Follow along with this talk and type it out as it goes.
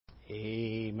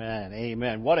Amen.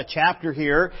 Amen. What a chapter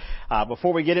here.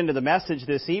 Before we get into the message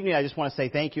this evening, I just want to say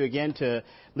thank you again to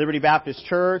Liberty Baptist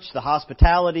Church, the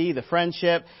hospitality, the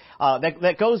friendship.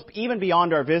 That goes even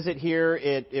beyond our visit here.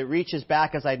 It reaches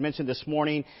back, as I had mentioned this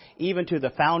morning, even to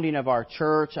the founding of our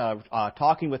church,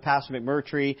 talking with Pastor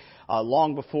McMurtry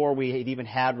long before we had even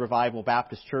had Revival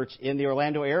Baptist Church in the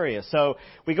Orlando area. So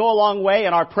we go a long way,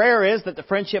 and our prayer is that the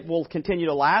friendship will continue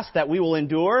to last, that we will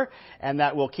endure, and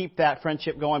that we'll keep that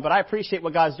friendship going. But I appreciate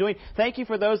what God's doing. Thank you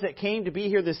for those that came to be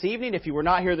here this evening. If you were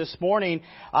not here this morning,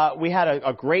 we had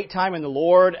a great time in the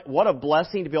Lord. What a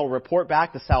blessing to be able to report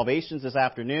back the salvations this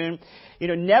afternoon. You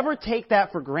know, never take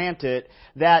that for granted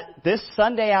that this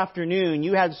Sunday afternoon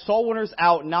you had soul winners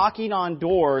out knocking on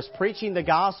doors, preaching the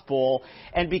gospel,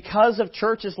 and because of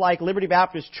churches like Liberty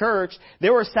Baptist Church,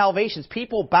 there were salvations.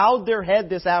 People bowed their head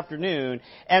this afternoon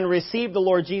and received the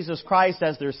Lord Jesus Christ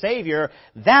as their Savior.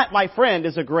 That, my friend,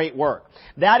 is a great work.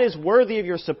 That is worthy of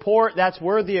your support. That's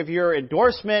worthy of your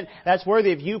endorsement. That's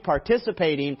worthy of you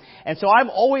participating. And so I'm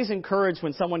always encouraged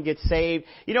when someone gets saved.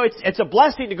 You know, it's a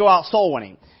blessing to go out soul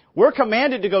winning. We're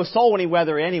commanded to go soul winning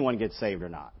whether anyone gets saved or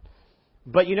not.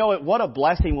 But you know what a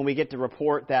blessing when we get to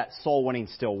report that soul winning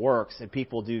still works and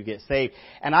people do get saved.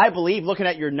 And I believe, looking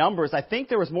at your numbers, I think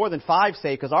there was more than 5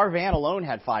 saved because our van alone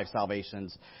had 5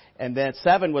 salvations. And then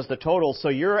 7 was the total. So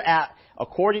you're at,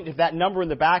 according to, if that number in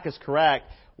the back is correct,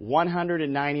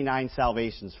 199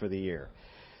 salvations for the year.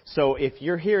 So if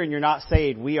you're here and you're not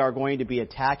saved, we are going to be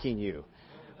attacking you.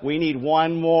 We need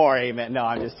one more. Amen. No,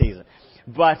 I'm just teasing.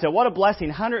 But what a blessing,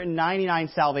 199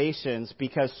 salvations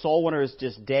because soul winners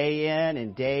just day in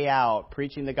and day out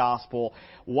preaching the gospel.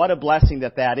 What a blessing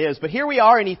that is. But here we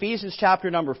are in Ephesians chapter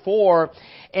number 4.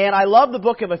 And I love the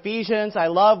book of Ephesians. I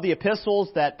love the epistles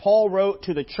that Paul wrote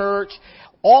to the church.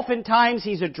 Oftentimes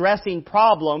he's addressing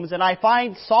problems, and I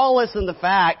find solace in the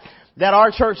fact that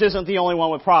our church isn't the only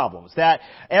one with problems. That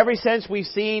ever since we've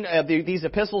seen these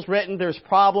epistles written, there's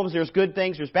problems, there's good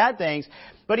things, there's bad things.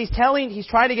 But he's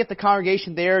trying to get the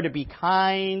congregation there to be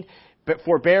kind, but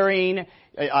forbearing,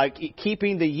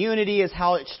 keeping the unity is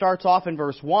how it starts off in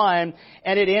verse 1,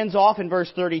 and it ends off in verse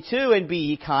 32, and be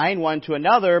ye kind one to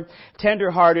another,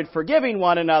 tender-hearted, forgiving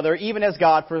one another, even as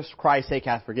God for Christ's sake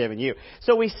hath forgiven you.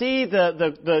 So we see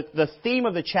the theme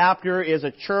of the chapter is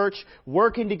a church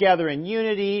working together in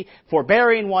unity,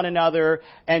 forbearing one another,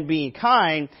 and being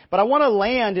kind. But I want to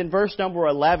land in verse number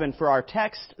 11 for our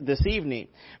text this evening.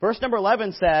 Verse number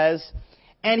 11 says,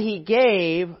 and he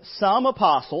gave some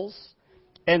apostles,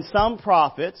 and some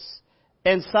prophets,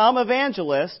 and some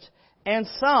evangelists, and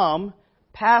some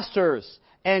pastors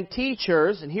and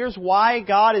teachers. And here's why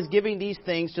God is giving these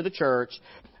things to the church.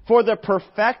 For the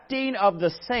perfecting of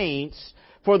the saints,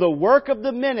 for the work of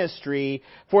the ministry,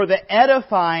 for the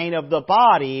edifying of the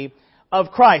body of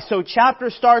Christ. So chapter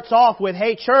starts off with,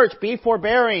 hey church, be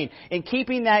forbearing and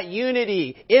keeping that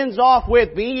unity. Ends off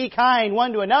with, be ye kind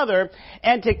one to another.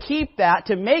 And to keep that,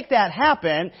 to make that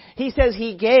happen, he says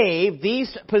he gave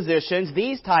these positions,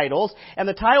 these titles. And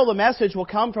the title of the message will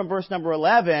come from verse number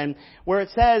 11, where it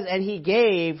says, and he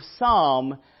gave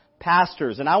some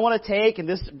pastors. And I want to take, and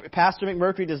this, Pastor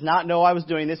McMurtry does not know I was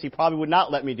doing this. He probably would not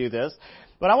let me do this.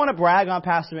 But I want to brag on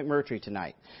Pastor McMurtry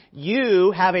tonight. You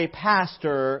have a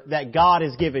pastor that God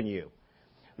has given you.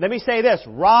 Let me say this.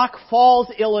 Rock Falls,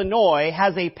 Illinois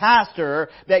has a pastor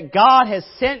that God has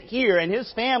sent here and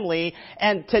his family.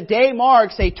 And today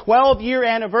marks a 12-year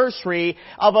anniversary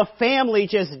of a family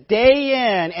just day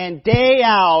in and day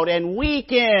out and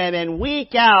week in and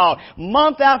week out,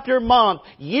 month after month,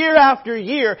 year after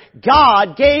year.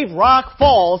 God gave Rock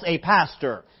Falls a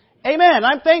pastor. Amen.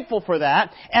 I'm thankful for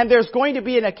that. And there's going to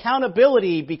be an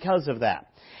accountability because of that.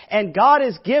 And God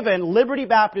has given Liberty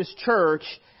Baptist Church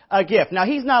a gift. Now,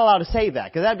 he's not allowed to say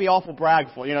that because that'd be awful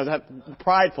bragful,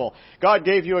 prideful. God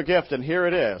gave you a gift and here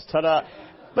it is. Ta-da.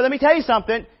 But let me tell you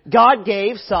something. God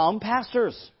gave some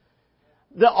pastors.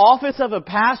 The office of a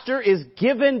pastor is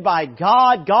given by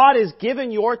God. God has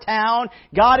given your town.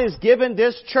 God has given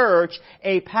this church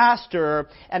a pastor.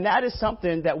 And that is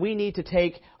something that we need to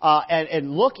take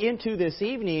and look into this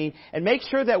evening and make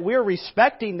sure that we're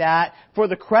respecting that for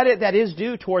the credit that is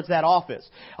due towards that office.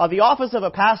 The office of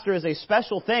a pastor is a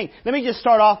special thing. Let me just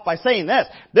start off by saying this.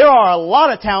 There are a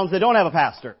lot of towns that don't have a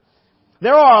pastor.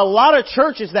 There are a lot of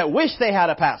churches that wish they had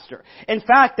a pastor. In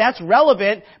fact, that's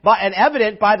relevant and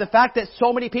evident by the fact that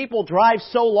so many people drive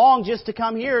so long just to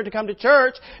come here, to come to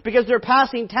church, because they're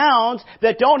passing towns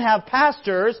that don't have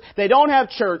pastors, they don't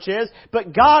have churches,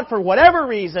 but God, for whatever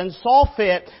reason, saw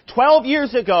fit 12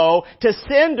 years ago to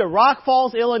send to Rock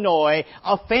Falls, Illinois,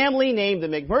 a family named the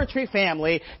McMurtry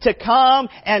family to come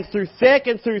and through thick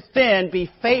and through thin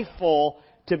be faithful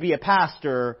to be a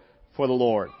pastor for the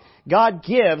Lord. God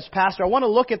gives, Pastor. I want to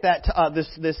look at that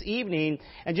this evening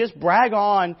and just brag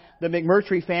on the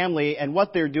McMurtry family and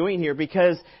what they're doing here,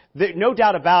 because no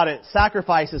doubt about it,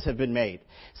 sacrifices have been made.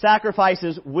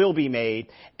 Sacrifices will be made.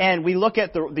 And we look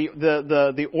at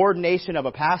the ordination of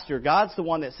a pastor. God's the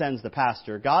one that sends the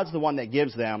pastor. God's the one that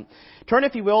gives them. Turn,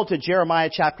 if you will, to Jeremiah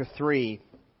chapter 3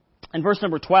 and verse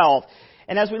number 12.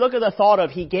 And as we look at the thought of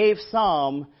He gave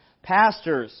some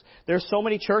pastors. There's so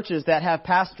many churches that have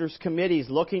pastors'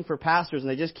 committees looking for pastors and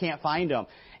they just can't find them.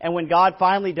 And when God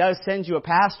finally does send you a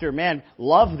pastor, man,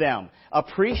 love them,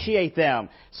 appreciate them,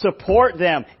 support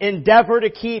them, endeavor to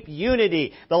keep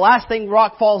unity. The last thing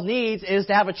Rock Falls needs is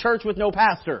to have a church with no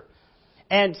pastor.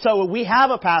 And so we have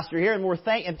a pastor here, and we're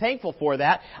thankful for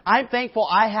that. I'm thankful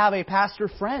I have a pastor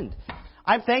friend.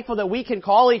 I'm thankful that we can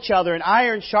call each other and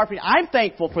iron sharpening. I'm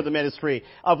thankful for the ministry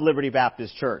of Liberty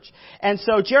Baptist Church. And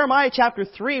so Jeremiah chapter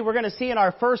 3, we're going to see in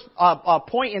our first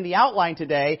point in the outline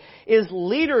today, is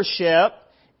leadership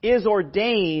is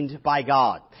ordained by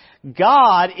God.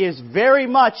 God is very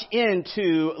much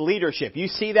into leadership. You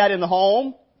see that in the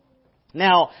home.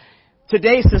 Now,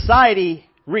 today's society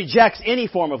rejects any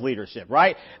form of leadership,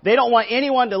 right? They don't want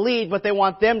anyone to lead, but they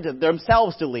want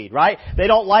themselves to lead, right?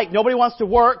 Nobody wants to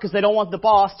work because they don't want the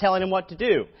boss telling them what to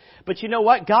do. But you know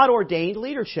what? God ordained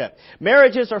leadership.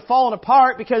 Marriages are falling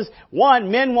apart because,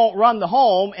 one, men won't run the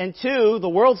home, and two, the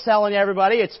world's telling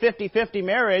everybody it's 50-50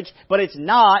 marriage, but it's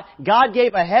not. God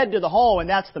gave a head to the home, and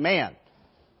that's the man.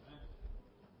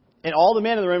 And all the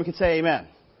men in the room can say amen.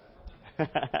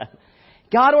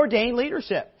 God ordained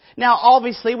leadership. Now,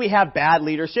 obviously, we have bad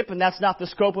leadership, and that's not the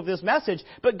scope of this message,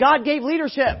 but God gave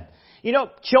leadership. You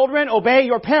know, children, obey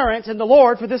your parents in the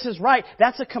Lord, for this is right.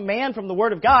 That's a command from the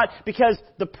Word of God, because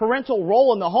the parental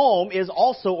role in the home is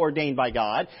also ordained by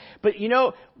God. But you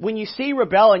know, when you see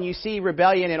rebellion, you see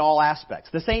rebellion in all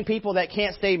aspects. The same people that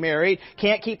can't stay married,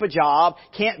 can't keep a job,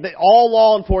 all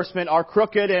law enforcement are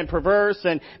crooked and perverse,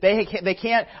 and they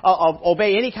can't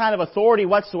obey any kind of authority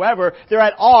whatsoever. They're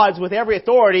at odds with every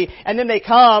authority, and then they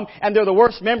come and they're the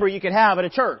worst member you could have at a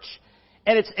church.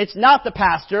 And it's not the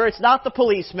pastor, it's not the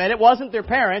policeman, it wasn't their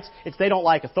parents, it's they don't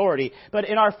like authority. But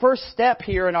in our first step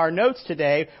here in our notes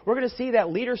today, we're going to see that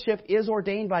leadership is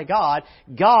ordained by God.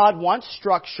 God wants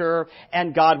structure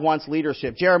and God wants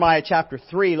leadership. Jeremiah chapter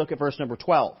 3, look at verse number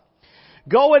 12.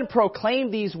 Go and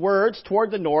proclaim these words toward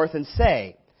the north and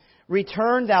say,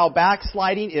 Return, thou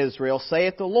backsliding Israel,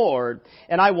 saith the Lord,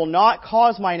 and I will not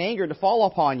cause mine anger to fall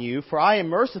upon you, for I am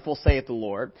merciful, saith the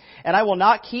Lord, and I will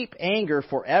not keep anger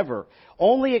forever.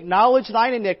 Only acknowledge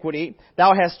thine iniquity.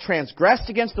 Thou hast transgressed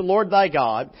against the Lord thy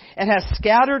God, and hast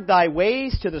scattered thy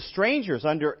ways to the strangers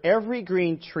under every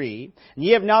green tree, and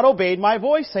ye have not obeyed my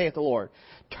voice, saith the Lord.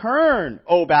 Turn,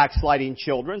 O backsliding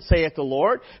children, saith the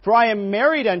Lord, for I am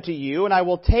married unto you, and I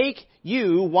will take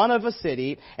you, one of a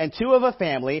city, and two of a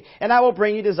family, and I will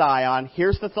bring you to Zion.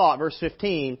 Here's the thought, verse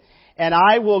 15. And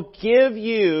I will give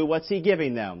you, what's He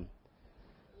giving them?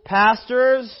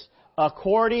 Pastors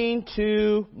according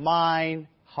to mine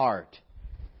heart,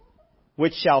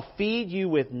 which shall feed you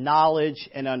with knowledge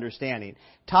and understanding.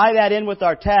 Tie that in with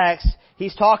our text.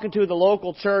 He's talking to the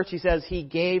local church. He says He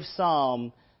gave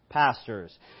some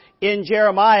pastors. In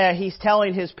Jeremiah, he's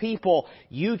telling his people,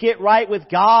 you get right with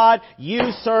God, you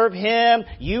serve Him,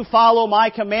 you follow my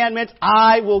commandments,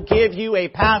 I will give you a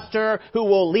pastor who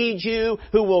will lead you,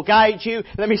 who will guide you.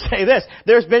 Let me say this,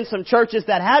 there's been some churches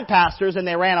that had pastors and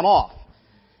they ran them off.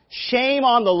 Shame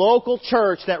on the local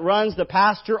church that runs the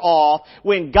pastor off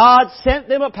when God sent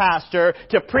them a pastor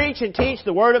to preach and teach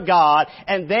the Word of God,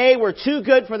 and they were too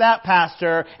good for that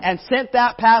pastor and sent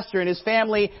that pastor and his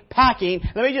family packing.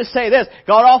 Let me just say this,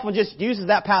 God often just uses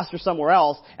that pastor somewhere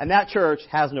else, and that church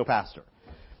has no pastor.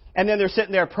 And then they're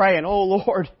sitting there praying, oh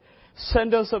Lord,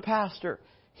 send us a pastor.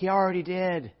 He already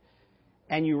did.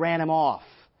 And you ran him off.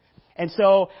 And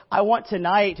so I want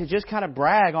tonight to just kind of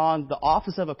brag on the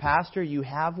office of a pastor. You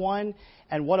have one,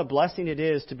 and what a blessing it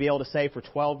is to be able to say for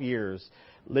 12 years,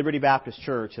 Liberty Baptist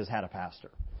Church has had a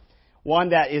pastor.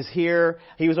 One that is here,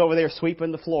 he was over there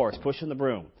sweeping the floors, pushing the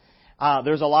broom.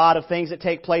 There's a lot of things that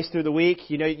take place through the week.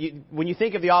 You know, when you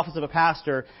think of the office of a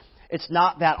pastor, it's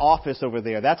not that office over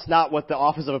there. That's not what the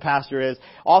office of a pastor is.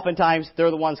 Oftentimes,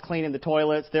 they're the ones cleaning the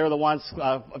toilets. They're the ones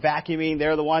vacuuming.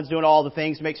 They're the ones doing all the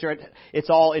things to make sure it's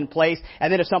all in place.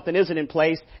 And then if something isn't in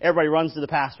place, everybody runs to the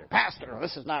pastor. Pastor,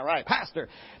 this is not right. Pastor.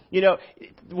 You know,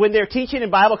 when they're teaching in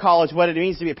Bible college what it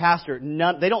means to be a pastor,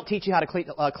 they don't teach you how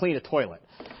to clean a toilet.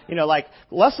 You know, like,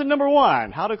 lesson number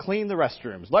 1, how to clean the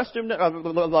restrooms. Lesson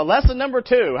number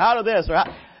 2, how to this.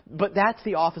 But that's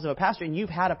the office of a pastor. And you've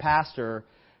had a pastor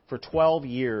for 12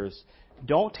 years.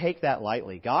 don't take that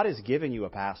lightly. God has given you a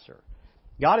pastor.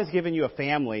 God has given you a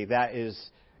family that is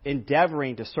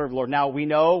endeavoring to serve the Lord. Now, we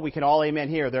know, we can all amen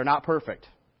here, they're not perfect.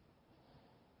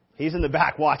 He's in the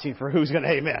back watching for who's going to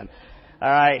amen. All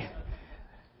right.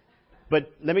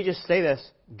 But let me just say this.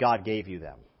 God gave you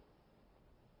them.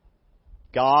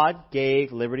 God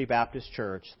gave Liberty Baptist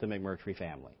Church the McMurtry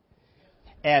family.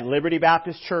 And Liberty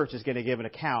Baptist Church is going to give an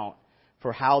account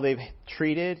for how they've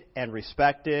treated and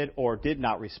respected or did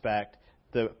not respect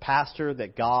the pastor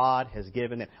that God has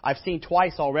given them. I've seen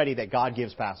twice already that God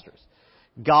gives pastors.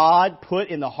 God put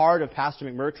in the heart of Pastor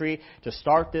McMurtry to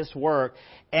start this work.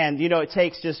 And, it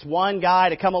takes just one guy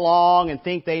to come along and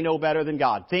think they know better than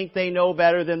God. Think they know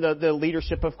better than the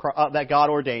leadership of that God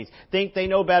ordains. Think they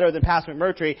know better than Pastor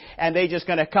McMurtry. And they just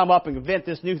going to come up and invent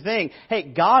this new thing. Hey,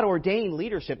 God ordained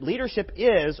leadership. Leadership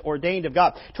is ordained of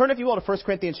God. Turn, if you will, to 1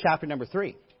 Corinthians chapter number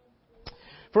 3.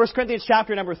 1 Corinthians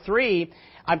chapter number 3,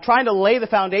 I'm trying to lay the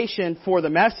foundation for the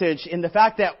message in the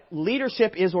fact that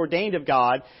leadership is ordained of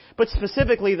God, but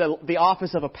specifically the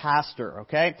office of a pastor,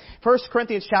 okay? 1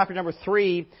 Corinthians chapter number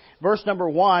 3, verse number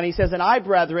 1, he says, "And I,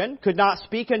 brethren, could not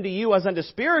speak unto you as unto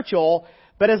spiritual,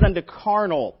 but as unto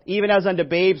carnal, even as unto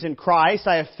babes in Christ.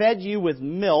 I have fed you with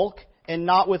milk and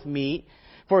not with meat,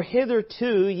 for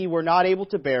hitherto ye were not able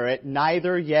to bear it,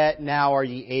 neither yet now are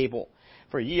ye able.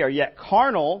 For ye are yet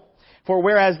carnal, for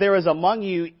whereas there is among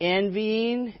you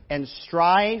envying and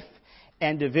strife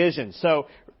and division." So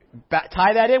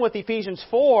tie that in with Ephesians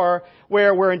 4,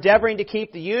 where we're endeavoring to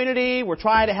keep the unity. We're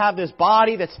trying to have this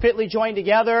body that's fitly joined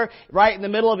together. Right in the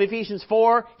middle of Ephesians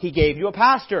 4, He gave you a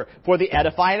pastor for the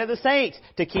edifying of the saints,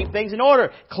 to keep things in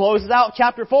order. Closes out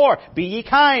chapter 4, "Be ye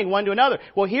kind one to another."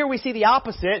 Well, here we see the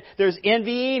opposite. There's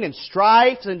envying and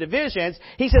strifes and divisions.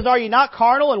 He says, "Are ye not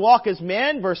carnal and walk as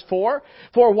men?" Verse 4,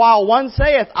 "For while one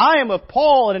saith, I am of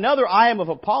Paul, and another, I am of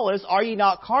Apollos, are ye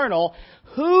not carnal?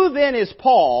 Who then is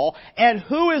Paul, and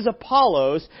who is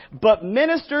Apollos, but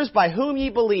ministers by whom ye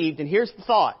believed?" And here's the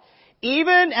thought.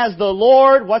 "Even as the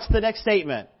Lord," what's the next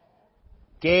statement?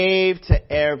 "Gave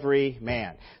to every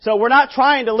man." So we're not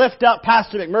trying to lift up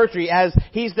Pastor McMurtry as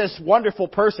he's this wonderful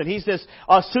person. He's this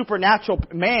supernatural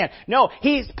man. No,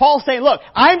 Paul's saying, look,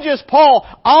 I'm just Paul.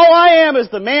 All I am is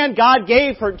the man God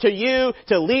gave to you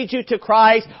to lead you to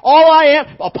Christ. All I am,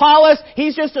 Apollos,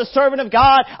 he's just a servant of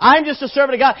God. I'm just a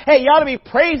servant of God. Hey, you ought to be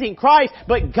praising Christ,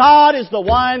 but God is the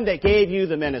one that gave you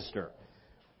the minister.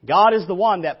 God is the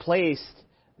one that placed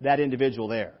that individual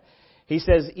there. He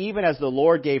says, "Even as the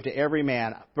Lord gave to every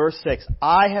man," verse 6,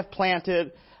 "I have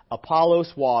planted,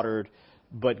 Apollos watered,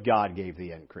 but God gave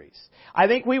the increase." I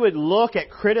think we would look at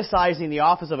criticizing the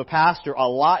office of a pastor a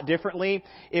lot differently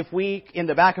if we, in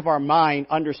the back of our mind,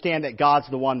 understand that God's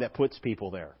the one that puts people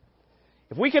there.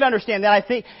 If we could understand that, I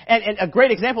think, and a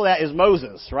great example of that is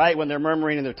Moses, right? When they're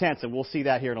murmuring in their tents, and we'll see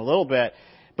that here in a little bit.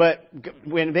 But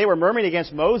when they were murmuring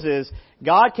against Moses,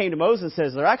 God came to Moses and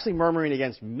says, "They're actually murmuring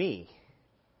against me."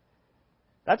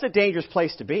 That's a dangerous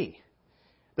place to be.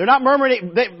 They're not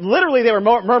murmuring, they were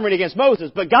murmuring against Moses,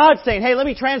 but God's saying, "Hey, let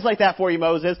me translate that for you,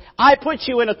 Moses. I put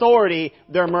you in authority.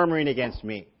 They're murmuring against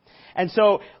me." And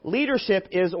so leadership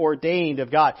is ordained of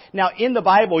God. Now, in the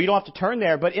Bible, you don't have to turn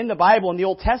there, but in the Bible, in the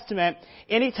Old Testament,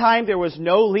 anytime there was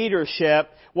no leadership,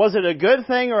 was it a good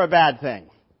thing or a bad thing?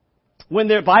 When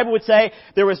the Bible would say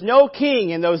there was no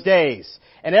king in those days,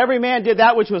 and every man did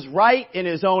that which was right in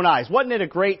his own eyes. Wasn't it a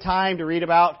great time to read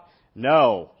about?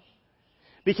 No.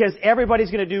 Because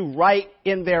everybody's going to do right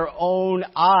in their own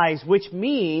eyes, which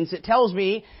means, it tells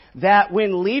me, that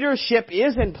when leadership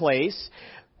is in place,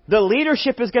 the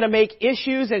leadership is going to make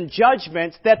issues and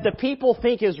judgments that the people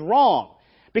think is wrong.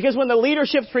 Because when the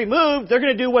leadership's removed, they're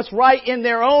going to do what's right in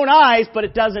their own eyes, but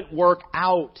it doesn't work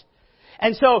out.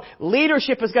 And so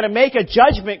leadership is going to make a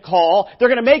judgment call. They're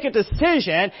going to make a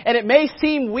decision, and it may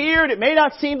seem weird. It may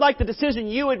not seem like the decision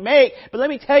you would make. But let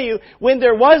me tell you, when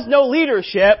there was no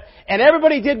leadership and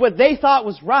everybody did what they thought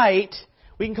was right,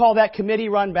 we can call that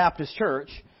committee-run Baptist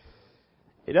church,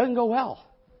 it doesn't go well.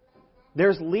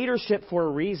 There's leadership for a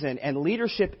reason, and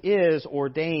leadership is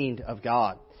ordained of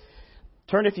God.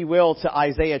 Turn, if you will, to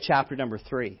Isaiah chapter number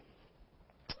 3.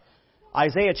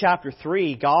 Isaiah chapter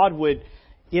 3, God would,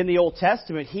 in the Old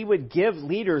Testament, He would give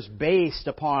leaders based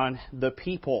upon the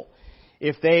people.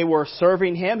 If they were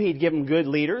serving Him, He'd give them good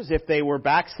leaders. If they were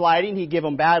backsliding, He'd give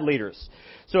them bad leaders.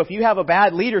 So if you have a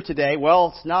bad leader today,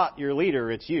 well, it's not your leader,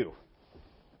 it's you.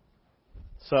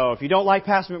 So if you don't like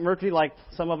Pastor McMurtry, like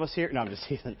some of us here, no, I'm just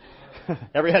teasing.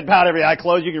 Every head bowed, every eye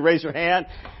closed, you can raise your hand.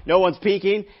 No one's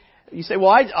peeking. You say, well,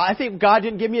 I think God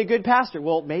didn't give me a good pastor.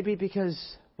 Well, maybe because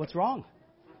what's wrong?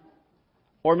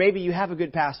 Or maybe you have a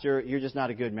good pastor, you're just not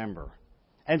a good member.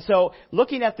 And so,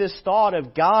 looking at this thought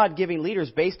of God giving leaders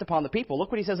based upon the people,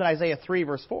 look what he says in Isaiah 3,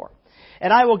 verse 4.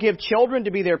 And I will give children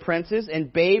to be their princes,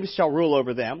 and babes shall rule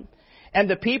over them. And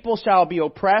the people shall be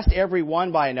oppressed, every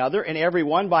one by another, and every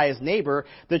one by his neighbor.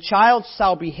 The child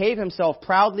shall behave himself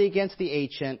proudly against the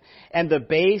ancient, and the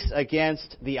base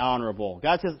against the honorable.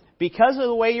 God says, because of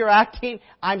the way you're acting,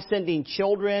 I'm sending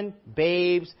children,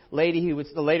 babes,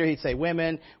 later he'd say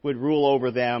women, would rule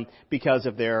over them because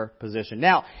of their position.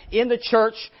 Now, in the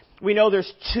church, we know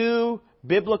there's two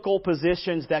biblical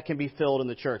positions that can be filled in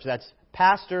the church. That's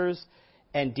pastors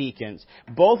and deacons.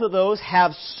 Both of those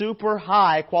have super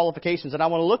high qualifications. And I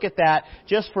want to look at that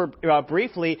just for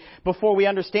briefly before we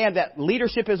understand that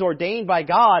leadership is ordained by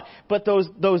God, but those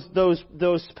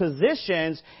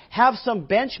positions have some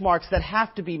benchmarks that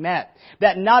have to be met.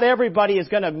 That not everybody is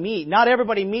going to meet. Not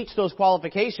everybody meets those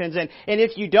qualifications. And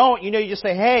if you don't, you just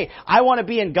say, hey, I want to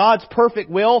be in God's perfect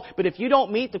will, but if you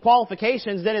don't meet the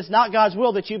qualifications, then it's not God's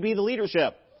will that you be the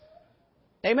leadership.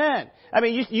 Amen. I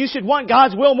mean, you should want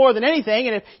God's will more than anything.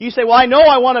 And if you say, well, I know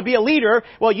I want to be a leader,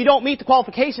 well, you don't meet the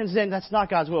qualifications, then that's not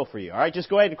God's will for you. All right, just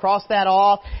go ahead and cross that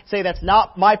off. Say, that's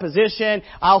not my position.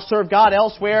 I'll serve God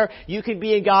elsewhere. You can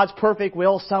be in God's perfect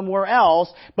will somewhere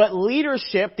else. But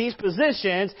leadership, these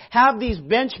positions, have these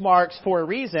benchmarks for a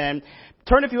reason.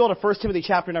 Turn, if you will, to 1 Timothy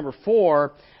chapter number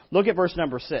 4. Look at verse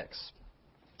number 6.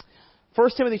 1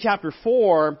 Timothy chapter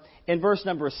 4, in verse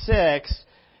number 6,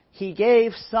 he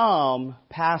gave some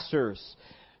pastors,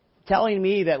 telling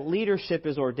me that leadership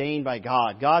is ordained by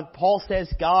God. Paul says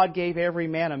God gave every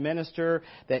man a minister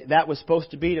that was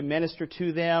supposed to be to minister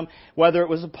to them, whether it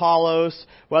was Apollos,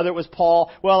 whether it was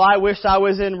Paul. Well, I wish I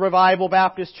was in Revival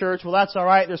Baptist Church. Well, that's all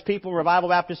right. There's people in Revival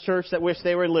Baptist Church that wish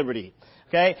they were in Liberty.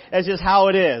 Okay? That's just how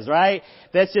it is, right?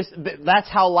 That's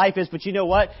how life is. But you know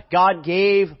what? God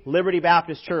gave Liberty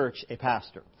Baptist Church a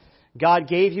pastor. God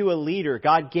gave you a leader.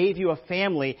 God gave you a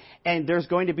family, and there's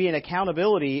going to be an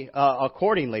accountability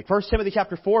accordingly. 1 Timothy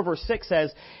chapter 4, verse 6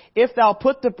 says, if thou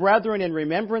put the brethren in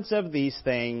remembrance of these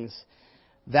things,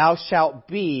 thou shalt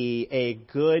be a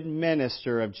good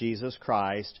minister of Jesus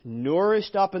Christ,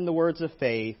 nourished up in the words of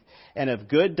faith and of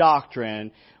good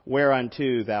doctrine,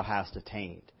 whereunto thou hast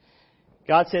attained.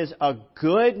 God says a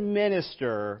good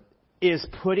minister is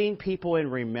putting people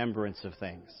in remembrance of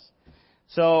things.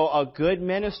 So a good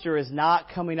minister is not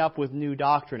coming up with new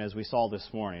doctrine, as we saw this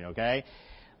morning, okay?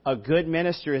 A good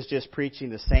minister is just preaching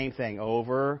the same thing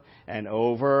over and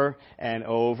over and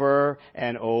over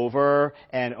and over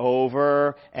and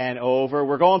over and over.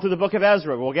 We're going through the book of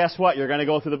Ezra. Well, guess what? You're going to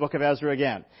go through the book of Ezra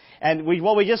again. And we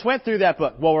just went through that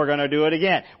book. Well, we're going to do it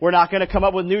again. We're not going to come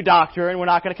up with new doctrine. We're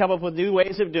not going to come up with new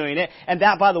ways of doing it. And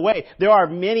that, by the way, there are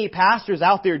many pastors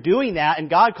out there doing that, and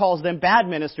God calls them bad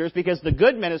ministers because the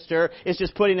good minister is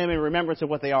just putting them in remembrance of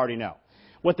what they already know.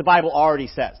 What the Bible already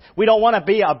says. We don't want to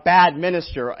be a bad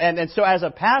minister. And so as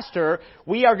a pastor,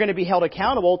 we are going to be held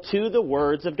accountable to the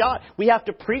words of God. We have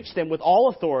to preach them with all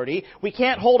authority. We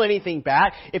can't hold anything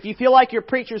back. If you feel like your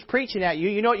preacher's preaching at you,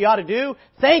 you know what you ought to do?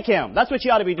 Thank him. That's what you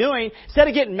ought to be doing. Instead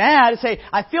of getting mad and say,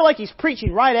 I feel like he's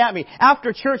preaching right at me.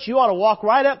 After church, you ought to walk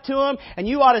right up to him and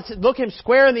you ought to look him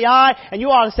square in the eye and you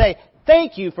ought to say,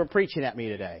 thank you for preaching at me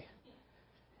today.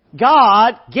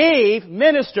 God gave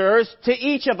ministers to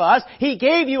each of us. He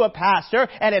gave you a pastor.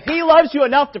 And if He loves you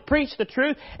enough to preach the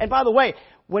truth, and by the way,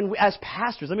 as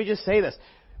pastors, let me just say this.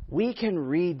 We can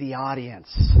read the audience.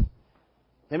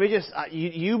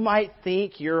 You might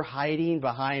think you're hiding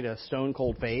behind a stone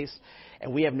cold face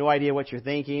and we have no idea what you're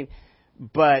thinking.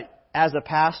 But as a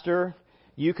pastor,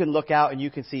 you can look out and you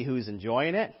can see who's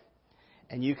enjoying it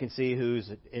and you can see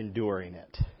who's enduring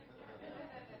it.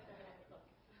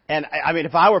 And I mean,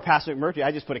 if I were Pastor McMurtry,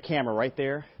 I'd just put a camera right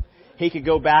there. He could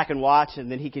go back and watch, and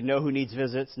then he could know who needs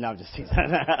visits. No, I'm just teasing.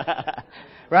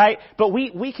 Right? But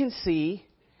we can see,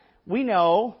 we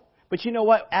know. But you know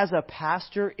what? As a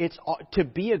pastor, to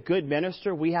be a good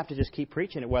minister, we have to just keep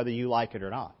preaching it, whether you like it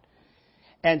or not.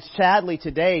 And sadly,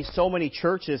 today, so many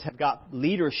churches have got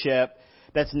leadership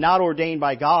that's not ordained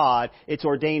by God, it's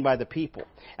ordained by the people.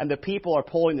 And the people are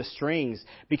pulling the strings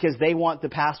because they want the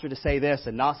pastor to say this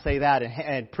and not say that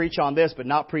and preach on this but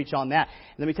not preach on that.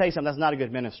 And let me tell you something, that's not a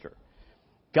good minister.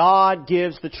 God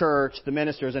gives the church the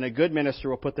ministers, and a good minister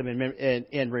will put them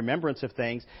in remembrance of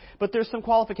things. But there's some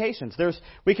qualifications.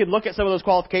 We could look at some of those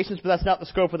qualifications, but that's not the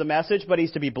scope of the message. But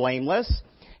he's to be blameless.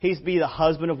 He's to be the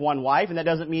husband of one wife, and that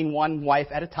doesn't mean one wife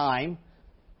at a time.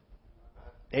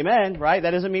 Amen, right?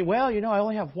 That doesn't mean, well, I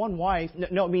only have one wife.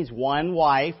 No, it means one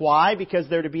wife. Why? Because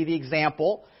they're to be the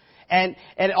example. And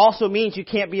it also means you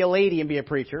can't be a lady and be a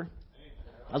preacher.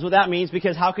 That's what that means,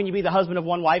 because how can you be the husband of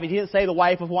one wife? He didn't say the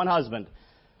wife of one husband.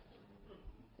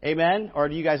 Amen? Or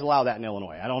do you guys allow that in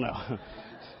Illinois? I don't know.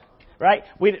 Right?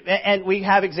 We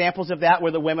have examples of that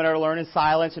where the women are learning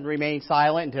silence and remain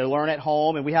silent and to learn at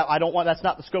home. And that's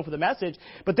not the scope of the message.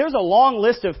 But there's a long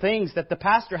list of things that the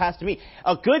pastor has to meet.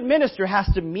 A good minister has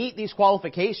to meet these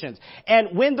qualifications.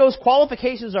 And when those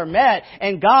qualifications are met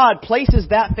and God places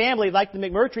that family, like the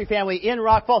McMurtry family in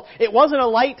Rock Falls, it wasn't a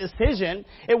light decision.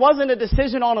 It wasn't a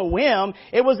decision on a whim.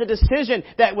 It was a decision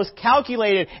that was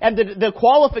calculated and the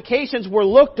qualifications were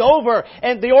looked over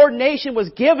and the ordination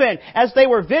was given as they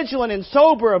were vigilant and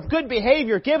sober, of good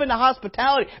behavior, given to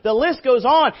hospitality. The list goes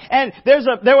on. And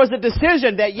there was a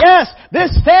decision that yes,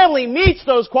 this family meets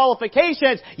those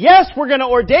qualifications. Yes, we're going to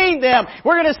ordain them.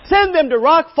 We're going to send them to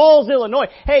Rock Falls, Illinois.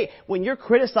 Hey, when you're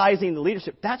criticizing the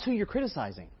leadership, that's who you're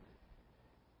criticizing.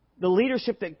 The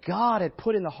leadership that God had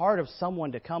put in the heart of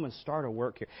someone to come and start a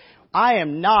work here. I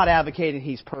am not advocating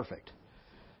he's perfect.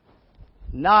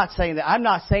 Not saying that. I'm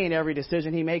not saying every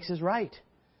decision he makes is right.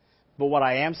 But what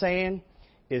I am saying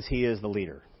is he is the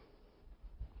leader.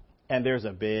 And there's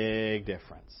a big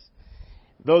difference.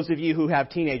 Those of you who have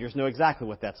teenagers know exactly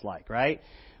what that's like, right?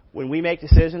 When we make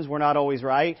decisions, we're not always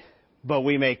right, but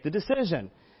we make the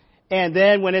decision. And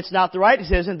then when it's not the right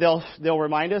decision, they'll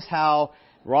remind us how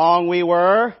wrong we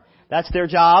were. That's their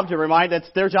job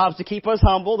that's their job to keep us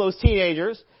humble, those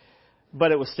teenagers.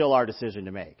 But it was still our decision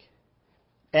to make.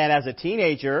 And as a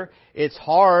teenager, it's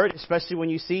hard, especially when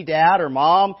you see dad or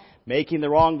mom making the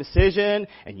wrong decision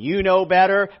and you know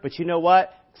better. But you know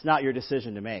what? It's not your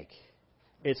decision to make.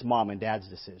 It's mom and dad's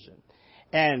decision.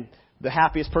 And the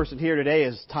happiest person here today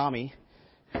is Tommy.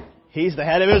 He's the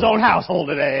head of his own household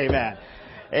today. Amen.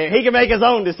 He can make his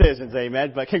own decisions.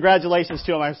 Amen. But congratulations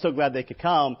to him. I'm so glad they could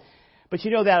come. But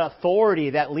you know, that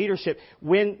authority, that leadership,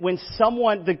 when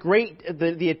someone,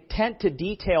 the intent to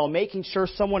detail, making sure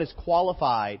someone is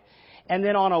qualified, and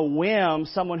then on a whim,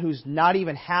 someone who's not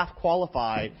even half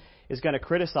qualified is going to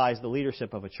criticize the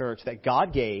leadership of a church that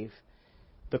God gave,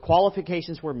 the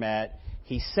qualifications were met,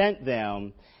 He sent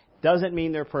them, doesn't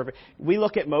mean they're perfect. We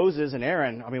look at Moses and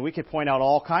Aaron, we could point out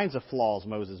all kinds of flaws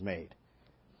Moses made.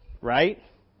 Right?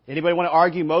 Anybody want to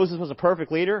argue Moses was a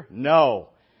perfect leader? No.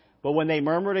 But when they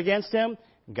murmured against him,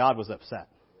 God was upset.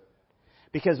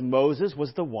 Because Moses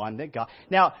was the one that God...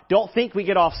 Now, don't think we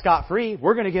get off scot-free.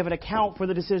 We're going to give an account for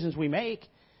the decisions we make.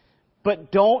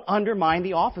 But don't undermine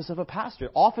the office of a pastor.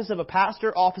 Office of a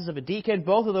pastor, office of a deacon,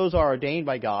 both of those are ordained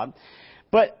by God.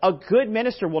 But a good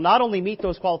minister will not only meet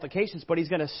those qualifications, but he's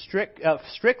going to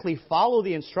strictly follow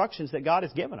the instructions that God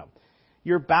has given him.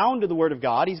 You're bound to the Word of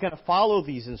God. He's going to follow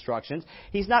these instructions.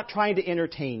 He's not trying to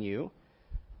entertain you.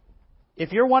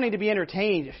 If you're wanting to be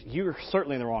entertained, you're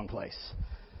certainly in the wrong place.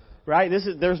 Right?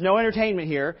 There's no entertainment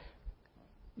here.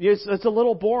 It's a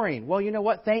little boring. Well, you know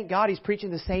what? Thank God he's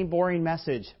preaching the same boring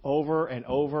message over and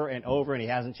over and over, and he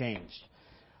hasn't changed.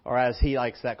 Or as he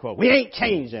likes that quote, we ain't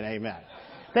changing, amen.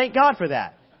 Thank God for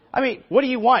that. What do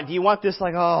you want? Do you want this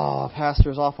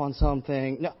pastor's off on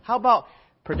something? No. How about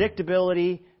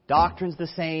predictability? Doctrine's the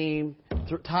same,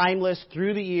 timeless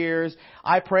through the years.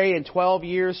 I pray in 12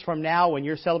 years from now, when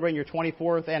you're celebrating your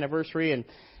 24th anniversary, and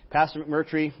Pastor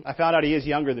McMurtry, I found out he is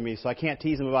younger than me, so I can't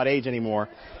tease him about age anymore.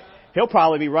 He'll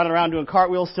probably be running around doing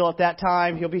cartwheels still at that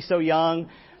time. He'll be so young.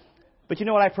 But you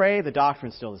know what I pray? The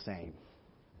doctrine's still the same.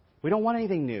 We don't want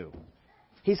anything new.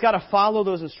 He's got to follow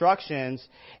those instructions.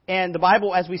 And the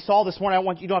Bible, as we saw this morning,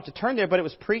 you don't have to turn there, but it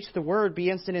was preach the word,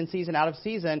 be instant in season, out of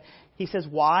season. He says,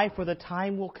 why? For the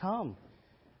time will come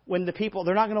when the people,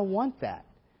 they're not going to want that.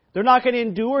 They're not going to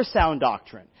endure sound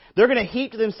doctrine. They're going to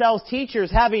heap to themselves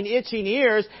teachers having itching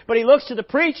ears, but he looks to the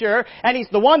preacher, and he's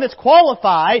the one that's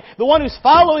qualified, the one who's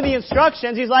following the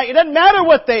instructions. He's like, it doesn't matter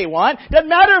what they want. Doesn't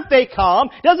matter if they come.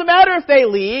 Doesn't matter if they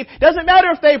leave. Doesn't matter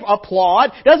if they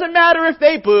applaud. Doesn't matter if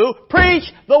they boo.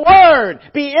 Preach the word.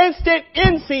 Be instant,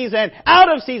 in season, out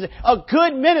of season. A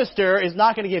good minister is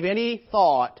not going to give any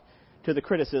thought to the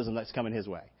criticism that's coming his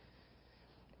way.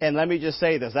 And let me just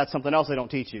say this. That's something else they don't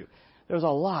teach you. There's a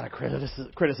lot of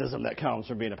criticism that comes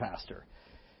from being a pastor.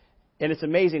 And it's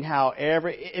amazing how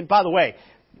and by the way,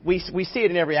 we see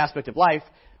it in every aspect of life.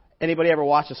 Anybody ever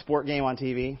watch a sport game on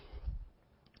TV?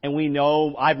 And we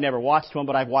know, I've never watched one,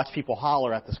 but I've watched people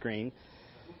holler at the screen.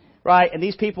 Right? And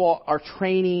these people are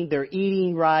training, they're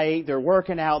eating right, they're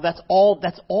working out. That's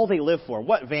all they live for.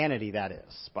 What vanity that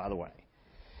is, by the way.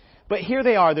 But here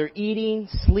they are, they're eating,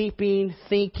 sleeping,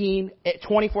 thinking,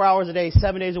 24 hours a day,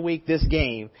 7 days a week, this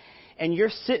game. And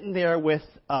you're sitting there with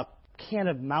a can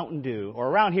of Mountain Dew, or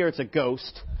around here it's a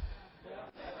Ghost.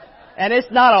 And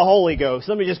it's not a Holy Ghost.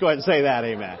 Let me just go ahead and say that,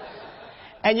 amen.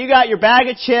 And you got your bag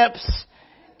of chips,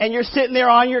 and you're sitting there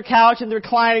on your couch and they're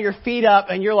reclining your feet up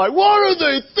and you're like, what are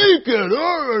they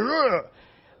thinking?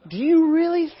 Do you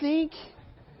really think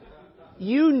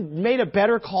you made a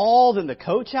better call than the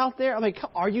coach out there? I mean,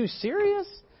 are you serious?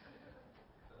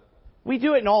 We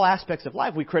do it in all aspects of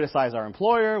life. We criticize our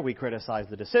employer. We criticize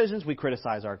the decisions. We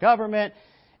criticize our government.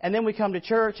 And then we come to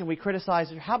church and we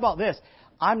criticize. How about this?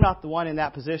 I'm not the one in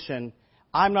that position.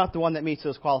 I'm not the one that meets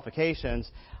those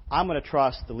qualifications. I'm going to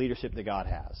trust the leadership that God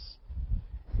has.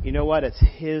 You know what? It's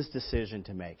His decision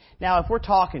to make. Now, if we're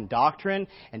talking doctrine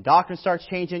and doctrine starts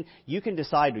changing, you can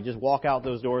decide to just walk out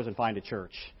those doors and find a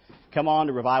church. Come on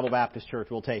to Revival Baptist Church.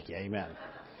 We'll take you. Amen.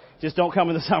 Just don't come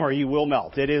in the summer. You will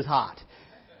melt. It is hot.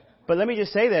 But let me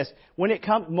just say this. When it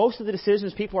comes, most of the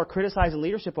decisions people are criticizing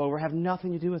leadership over have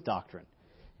nothing to do with doctrine.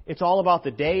 It's all about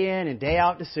the day in and day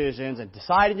out decisions and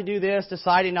deciding to do this,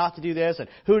 deciding not to do this, and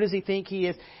who does he think he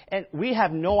is. And we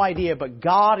have no idea, but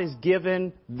God has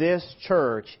given this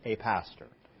church a pastor.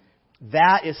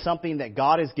 That is something that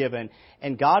God has given,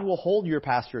 and God will hold your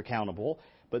pastor accountable,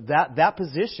 but that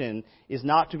position is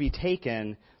not to be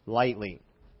taken lightly.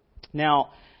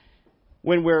 Now,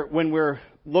 when we're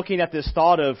looking at this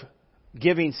thought of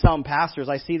giving some pastors,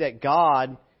 I see that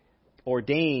God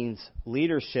ordains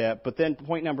leadership. But then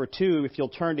point number 2, if you'll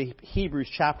turn to Hebrews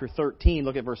chapter 13,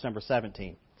 look at verse number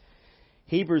 17.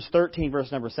 Hebrews 13,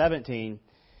 verse number 17,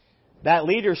 that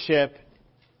leadership,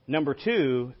 number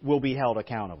 2, will be held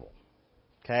accountable.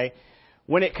 Okay?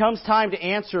 When it comes time to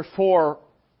answer for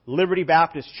Liberty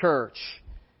Baptist Church,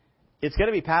 it's going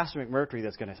to be Pastor McMurtry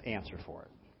that's going to answer for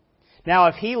it. Now,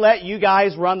 if he let you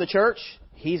guys run the church,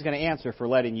 he's going to answer for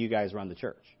letting you guys run the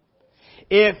church.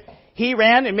 If he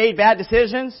ran and made bad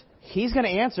decisions, he's going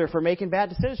to answer for making bad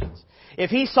decisions.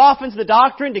 If he softens the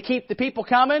doctrine to keep the people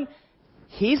coming,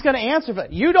 he's going to answer for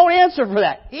that. You don't answer for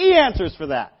that. He answers for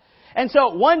that. And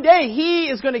so one day he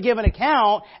is going to give an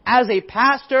account as a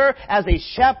pastor, as a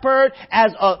shepherd,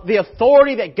 as the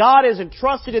authority that God has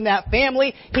entrusted in that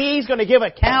family. He's going to give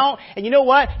account. And you know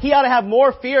what? He ought to have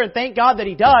more fear, and thank God that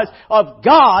he does, of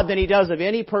God than he does of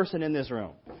any person in this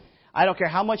room. I don't care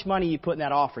how much money you put in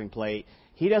that offering plate.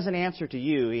 He doesn't answer to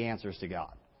you. He answers to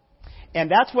God. And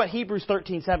that's what Hebrews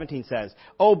 13:17 says.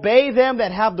 Obey them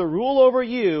that have the rule over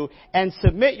you and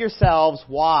submit yourselves.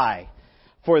 Why?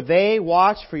 For they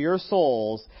watch for your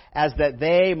souls as that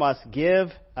they must give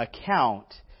account,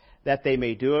 that they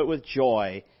may do it with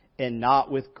joy and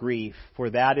not with grief, for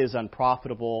that is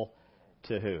unprofitable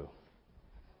to who?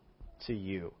 To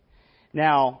you.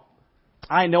 Now,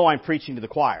 I know I'm preaching to the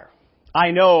choir.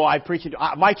 I know I'm preaching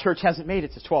to... My church hasn't made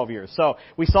it to 12 years. So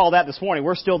we saw that this morning.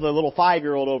 We're still the little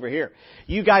 5-year-old over here.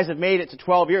 You guys have made it to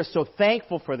 12 years, so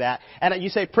thankful for that. And you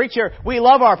say, preacher, we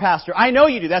love our pastor. I know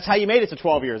you do. That's how you made it to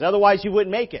 12 years. Otherwise, you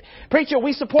wouldn't make it. Preacher,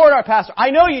 we support our pastor.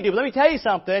 I know you do. But let me tell you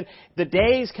something. The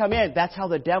days come in. That's how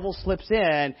the devil slips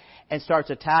in and starts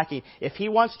attacking. If he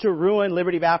wants to ruin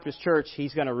Liberty Baptist Church,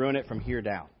 he's going to ruin it from here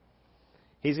down.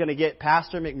 He's going to get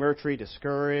Pastor McMurtry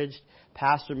discouraged.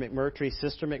 Pastor McMurtry,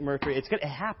 Sister McMurtry. It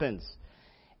happens.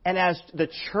 And as the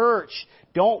church,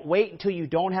 don't wait until you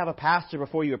don't have a pastor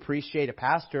before you appreciate a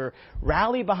pastor.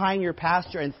 Rally behind your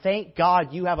pastor and thank God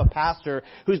you have a pastor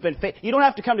who's been faithful. You don't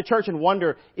have to come to church and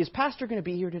wonder, is pastor going to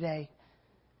be here today?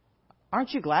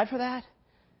 Aren't you glad for that?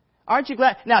 Aren't you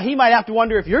glad? Now, he might have to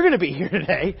wonder if you're going to be here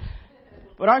today.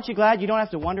 But aren't you glad you don't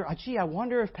have to wonder, I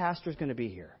wonder if pastor's going to be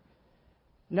here.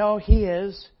 No, he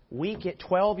is. We get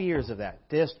 12 years of that.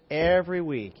 This every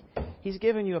week. He's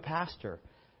given you a pastor.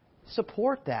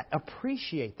 Support that.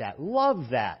 Appreciate that. Love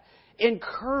that.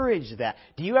 Encourage that.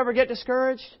 Do you ever get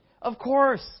discouraged? Of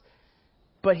course.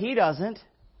 But he doesn't.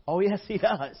 Oh, yes, he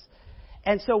does.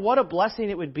 And so what a blessing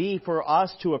it would be for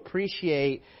us to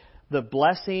appreciate the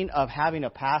blessing of having a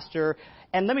pastor.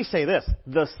 And let me say this,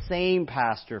 the same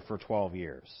pastor for 12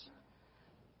 years.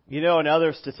 You know,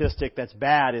 another statistic that's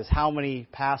bad is how many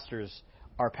pastors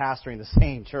are pastoring the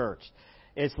same church.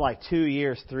 It's like 2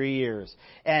 years, 3 years.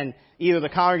 And either the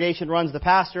congregation runs the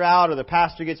pastor out or the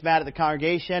pastor gets mad at the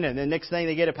congregation and the next thing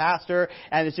they get a pastor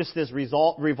and it's just this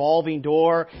revolving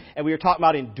door. And we were talking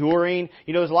about enduring.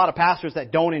 You know, there's a lot of pastors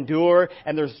that don't endure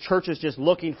and there's churches just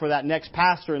looking for that next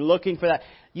pastor and looking for that.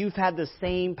 You've had the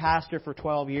same pastor for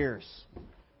 12 years.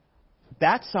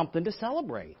 That's something to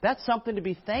celebrate. That's something to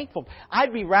be thankful.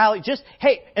 I'd be rallied. Just,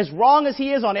 hey, as wrong as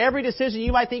he is on every decision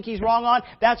you might think he's wrong on,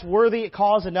 that's worthy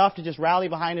cause enough to just rally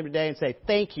behind him today and say,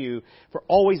 thank you for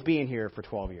always being here for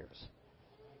 12 years.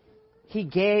 He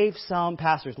gave some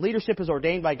pastors. Leadership is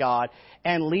ordained by God,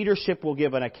 and leadership will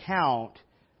give an account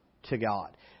to God.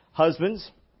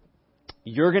 Husbands,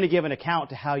 you're going to give an account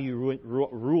to how you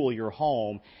rule your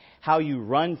home, how you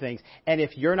run things. And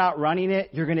if you're not running it,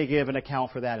 you're going to give an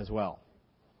account for that as well.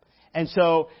 And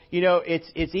so,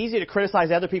 it's easy to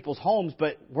criticize other people's homes,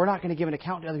 but we're not going to give an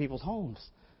account to other people's homes.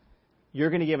 You're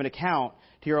going to give an account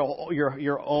to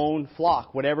your own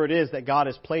flock, whatever it is that God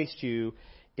has placed you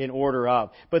in order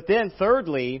of. But then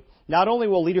thirdly, not only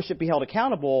will leadership be held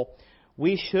accountable,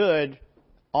 we should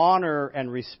honor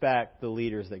and respect the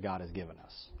leaders that God has given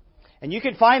us. And you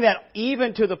can find that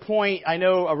even to the point, I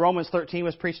know Romans 13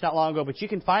 was preached not long ago, but you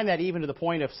can find that even to the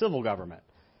point of civil government.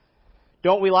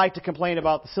 Don't we like to complain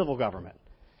about the civil government?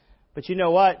 But you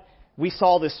know what? We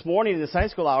saw this morning in the Sunday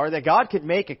school hour that God could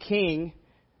make a king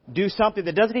do something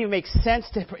that doesn't even make sense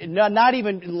to, not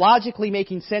even logically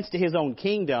making sense to his own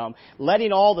kingdom,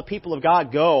 letting all the people of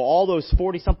God go, all those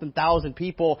 40-something thousand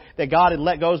people that God had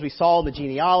let go. As we saw the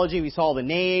genealogy, we saw the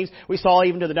names, we saw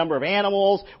even to the number of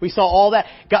animals, we saw all that.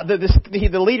 God,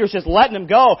 the leaders just letting them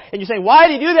go. And you say, why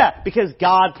did he do that? Because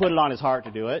God put it on his heart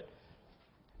to do it.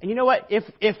 And you know what?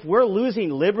 If we're losing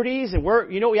liberties and what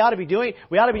we ought to be doing?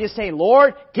 We ought to be just saying,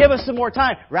 Lord, give us some more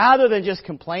time, rather than just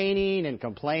complaining and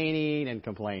complaining and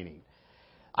complaining.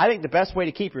 I think the best way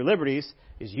to keep your liberties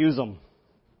is use them.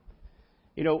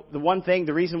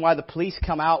 The reason why the police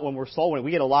come out when we're soul winning,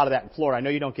 we get a lot of that in Florida. I know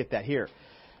you don't get that here.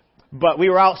 But we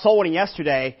were out soul winning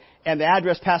yesterday, and the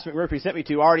address Pastor McMurphy sent me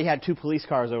to already had 2 police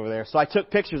cars over there. So I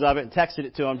took pictures of it and texted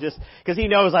it to him just because he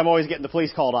knows I'm always getting the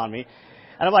police called on me.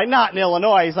 And I'm like, not in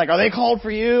Illinois. He's like, are they called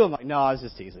for you? I'm like, no, I was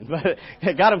just teasing. But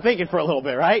it got him thinking for a little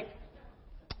bit, right?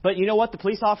 But you know what? The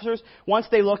police officers, once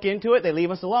they look into it, they leave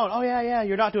us alone. Oh, yeah,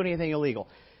 you're not doing anything illegal.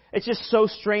 It's just so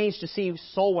strange to see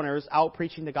soul winners out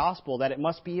preaching the gospel that it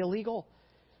must be illegal.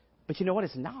 But you know what?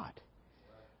 It's not.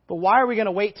 But why are we going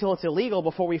to wait till it's illegal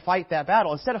before we fight that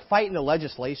battle? Instead of fighting the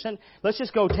legislation, let's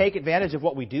just go take advantage of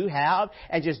what we do have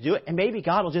and just do it. And maybe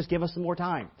God will just give us some more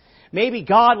time. Maybe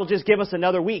God will just give us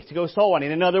another week to go soul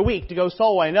winning, another week to go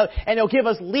soul winning, and He'll give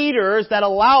us leaders that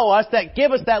allow us, that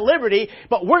give us that liberty.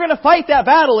 But we're going to fight that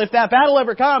battle if that battle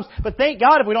ever comes. But thank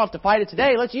God if we don't have to fight it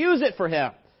today. Let's use it for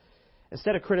Him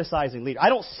instead of criticizing leaders. I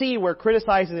don't see where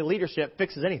criticizing the leadership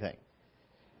fixes anything.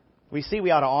 We see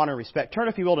we ought to honor and respect. Turn,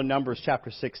 if you will, to Numbers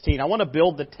chapter 16. I want to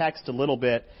build the text a little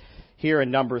bit here in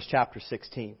Numbers chapter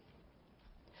 16.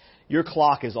 Your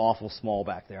clock is awful small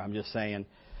back there. I'm just saying.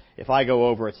 If I go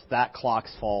over, it's that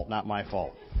clock's fault, not my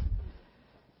fault.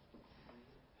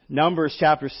 Numbers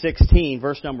chapter 16,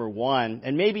 verse number 1.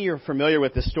 And maybe you're familiar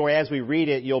with this story. As we read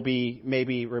it, you'll be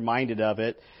maybe reminded of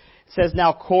it. It says,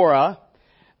 Now Korah,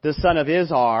 the son of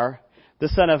Izhar, the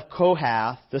son of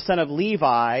Kohath, the son of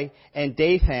Levi, and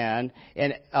Dathan,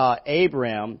 and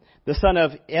Abiram, the son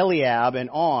of Eliab, and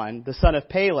On, the son of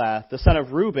Peleth, the son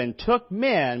of Reuben, took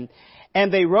men,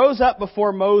 and they rose up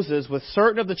before Moses with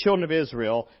certain of the children of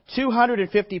Israel,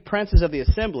 250 princes of the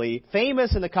assembly,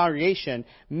 famous in the congregation,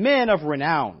 men of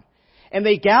renown. And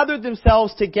they gathered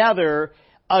themselves together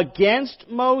against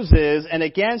Moses and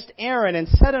against Aaron, and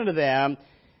said unto them,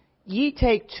 Ye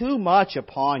take too much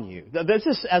upon you. This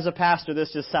is, as a pastor,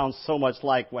 this just sounds so much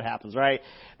like what happens, right?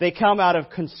 They come out of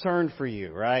concern for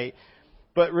you, right?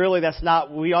 But really that's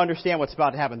not, we understand what's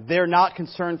about to happen. They're not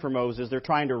concerned for Moses. They're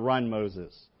trying to run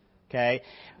Moses. Okay?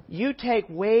 You take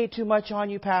way too much on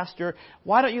you, Pastor.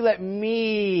 Why don't you let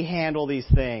me handle these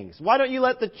things? Why don't you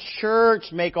let the church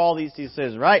make all these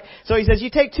decisions, right? So he says, you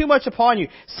take too much upon you,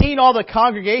 seeing all the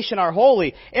congregation are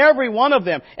holy, every one of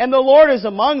them, and the Lord is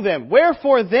among them.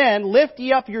 Wherefore then lift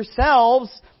ye up yourselves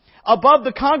above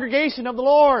the congregation of the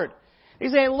Lord.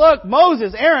 He's saying, look,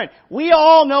 Moses, Aaron, we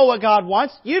all know what God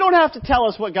wants. You don't have to tell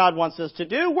us what God wants us to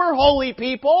do. We're holy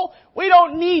people. We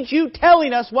don't need you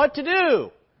telling us what to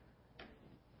do.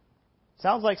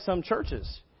 Sounds like some churches.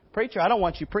 Preacher, I don't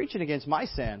want you preaching against my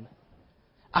sin.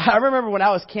 I remember when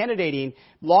I was candidating,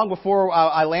 long before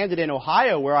I landed in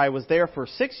Ohio, where I was there for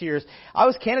 6 years, I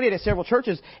was candidating at several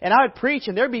churches, and I would preach,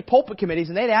 and there'd be pulpit committees,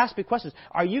 and they'd ask me questions.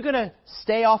 Are you going to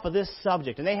stay off of this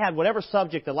subject? And they had whatever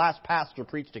subject the last pastor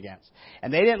preached against.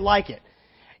 And they didn't like it.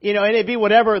 And it'd be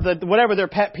whatever their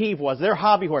pet peeve was, their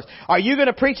hobby horse. Are you going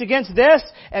to preach against this?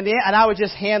 And I would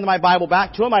just hand my Bible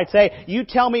back to them. I'd say, you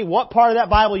tell me what part of that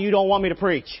Bible you don't want me to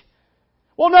preach.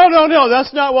 Well, no,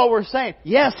 that's not what we're saying.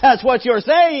 Yes, that's what you're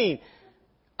saying.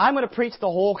 I'm going to preach the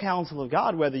whole counsel of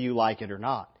God, whether you like it or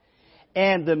not.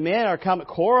 And the men are coming,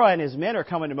 Korah and his men are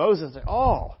coming to Moses and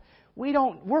say,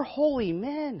 we're holy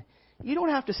men. You don't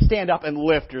have to stand up and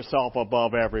lift yourself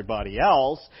above everybody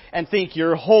else and think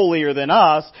you're holier than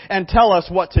us and tell us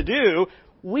what to do.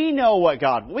 We know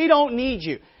we don't need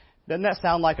you. Doesn't that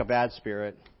sound like a bad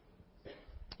spirit?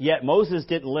 Yet Moses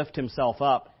didn't lift himself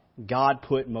up. God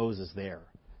put Moses there.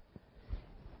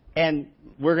 And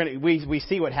we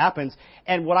see what happens.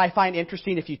 And what I find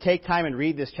interesting, if you take time and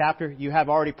read this chapter, you have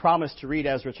already promised to read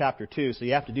Ezra chapter 2, so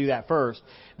you have to do that first.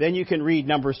 Then you can read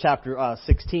Numbers chapter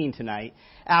 16 tonight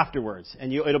afterwards.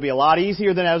 And it'll be a lot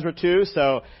easier than Ezra 2,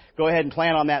 so go ahead and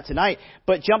plan on that tonight.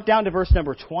 But jump down to verse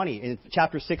number 20. In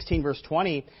chapter 16, verse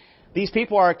 20, these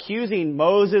people are accusing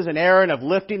Moses and Aaron of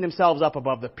lifting themselves up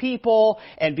above the people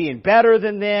and being better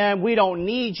than them. We don't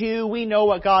need you. We know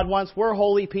what God wants. We're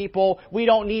holy people. We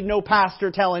don't need no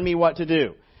pastor telling me what to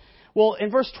do. Well,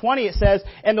 in verse 20 it says,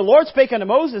 And the Lord spake unto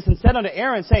Moses and said unto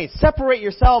Aaron, saying, Separate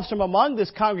yourselves from among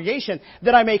this congregation,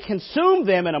 that I may consume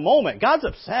them in a moment. God's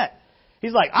upset.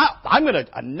 He's like, I'm going to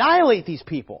annihilate these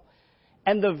people.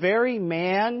 And the very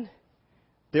man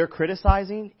they're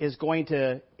criticizing is going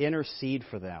to intercede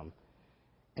for them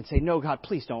and say, no, God,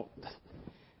 please don't.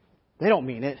 They don't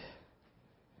mean it.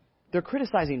 They're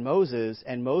criticizing Moses,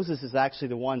 and Moses is actually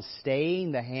the one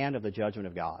staying the hand of the judgment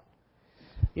of God.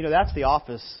 You know, that's the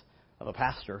office of a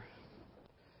pastor.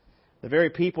 The very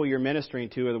people you're ministering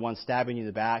to are the ones stabbing you in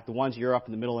the back, the ones you're up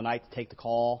in the middle of the night to take the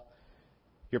call.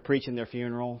 You're preaching their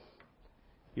funeral.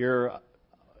 You're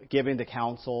giving the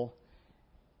counsel.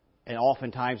 And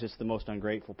oftentimes it's the most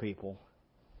ungrateful people.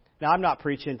 Now, I'm not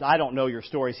preaching. I don't know your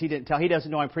stories. He doesn't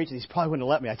know I'm preaching. He probably wouldn't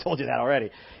have let me. I told you that already.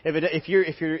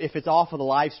 If it's off of the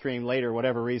live stream later,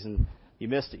 whatever reason you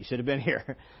missed it, you should have been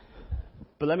here.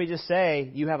 But let me just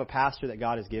say, you have a pastor that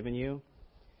God has given you,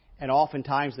 and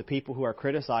oftentimes the people who are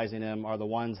criticizing him are the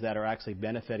ones that are actually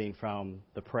benefiting from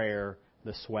the prayer,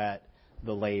 the sweat,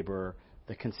 the labor,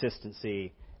 the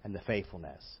consistency, and the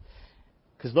faithfulness.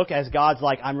 Because look, as God's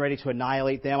like, I'm ready to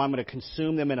annihilate them. I'm going to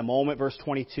consume them in a moment. Verse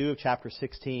 22 of chapter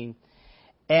 16.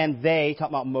 And they,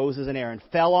 talking about Moses and Aaron,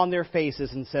 fell on their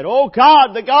faces and said, O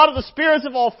God, the God of the spirits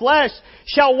of all flesh,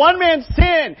 shall one man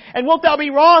sin? And wilt thou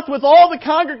be wroth with all the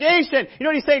congregation? You know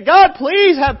what he's saying? God,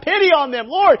 please have pity on them.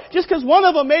 Lord, just because one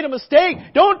of them made a mistake,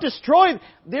 don't destroy them.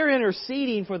 They're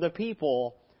interceding for the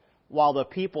people while the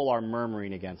people are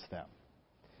murmuring against them.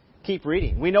 Keep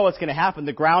reading. We know what's going to happen.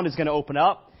 The ground is going to open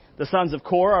up. The sons of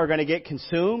Korah are going to get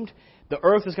consumed. The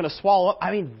earth is going to swallow up.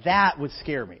 I mean, that would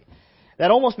scare me.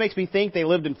 That almost makes me think they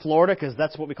lived in Florida, because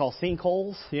that's what we call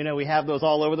sinkholes. You know, we have those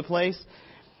all over the place.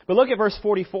 But look at verse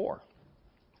 44.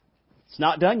 It's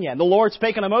not done yet. The Lord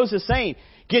spake unto Moses, saying,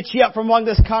 Get ye up from among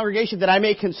this congregation, that I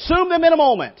may consume them in a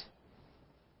moment.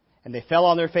 And they fell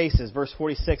on their faces. Verse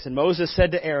 46, And Moses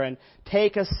said to Aaron,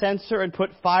 Take a censer and put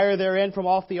fire therein from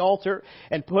off the altar,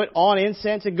 and put on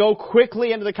incense, and go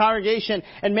quickly into the congregation,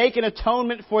 and make an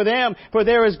atonement for them. For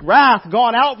there is wrath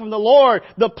gone out from the Lord.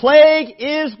 The plague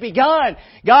is begun.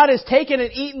 God has taken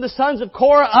and eaten the sons of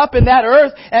Korah up in that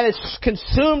earth, and it's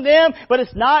consumed them, but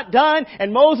it's not done.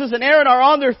 And Moses and Aaron are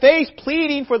on their face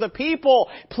pleading for the people,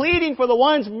 pleading for the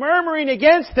ones murmuring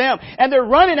against them. And they're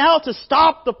running out to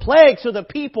stop the plague so the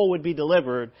people would be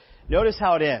delivered. Notice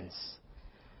how it ends.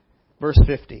 Verse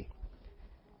 50.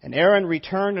 And Aaron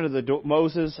returned unto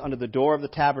Moses unto the door of the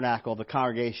tabernacle of the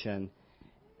congregation,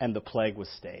 and the plague was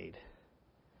stayed.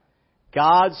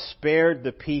 God spared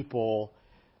the people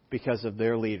because of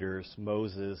their leaders,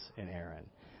 Moses and Aaron.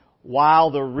 While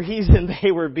the reason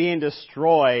they were being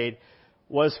destroyed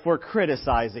was for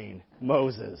criticizing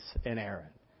Moses and Aaron.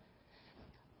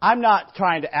 I'm not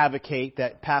trying to advocate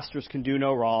that pastors can do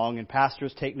no wrong and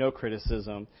pastors take no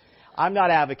criticism. I'm not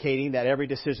advocating that every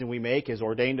decision we make is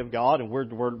ordained of God and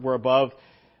we're above.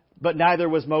 But neither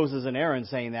was Moses and Aaron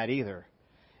saying that either.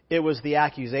 It was the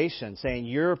accusation saying,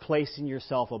 you're placing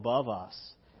yourself above us.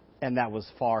 And that was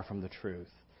far from the truth.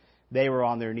 They were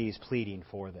on their knees pleading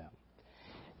for them.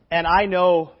 And I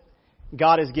know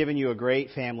God has given you a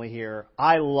great family here.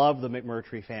 I love the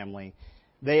McMurtry family.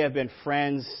 They have been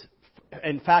friends.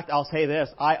 In fact, I'll say this.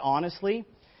 I honestly,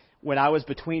 when I was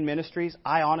between ministries,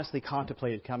 I honestly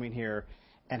contemplated coming here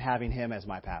and having him as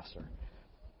my pastor.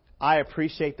 I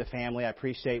appreciate the family. I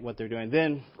appreciate what they're doing.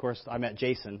 Then, of course, I met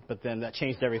Jason, but then that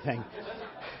changed everything.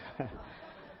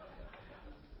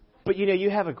 But, you know, you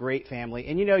have a great family.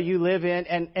 And, you know, you live in,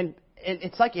 and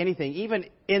it's like anything. Even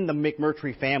in the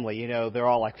McMurtry family, you know, they're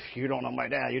all like, you don't know my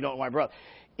dad, you don't know my brother.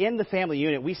 In the family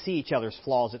unit, we see each other's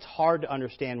flaws. It's hard to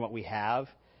understand what we have.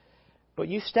 But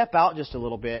you step out just a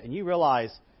little bit and you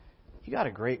realize you got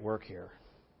a great work here.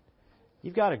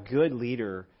 You've got a good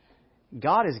leader.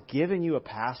 God has given you a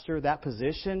pastor, that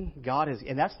position.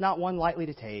 And that's not one lightly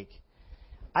to take.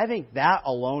 I think that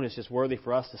alone is just worthy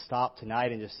for us to stop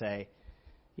tonight and just say,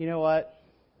 you know what?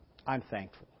 I'm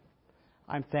thankful.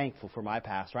 I'm thankful for my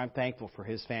pastor. I'm thankful for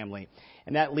his family.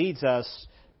 And that leads us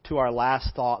to our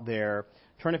last thought there.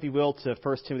 Turn, if you will, to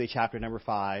 1 Timothy chapter number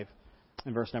 5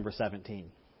 and verse number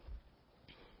 17.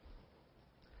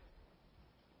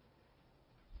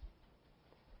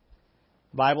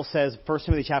 The Bible says, 1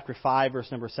 Timothy chapter 5,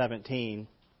 verse number 17,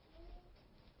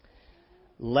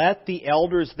 "Let the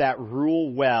elders that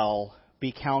rule well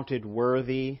be counted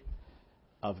worthy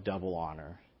of double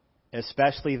honor,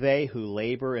 especially they who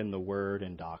labor in the word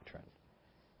and doctrine."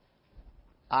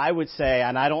 I would say,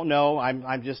 and I don't know,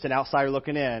 I'm just an outsider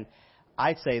looking in,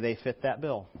 I'd say they fit that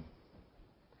bill.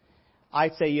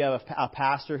 I'd say you have a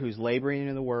pastor who's laboring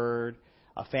in the Word,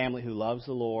 a family who loves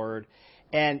the Lord,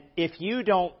 and if you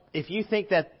think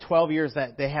that 12 years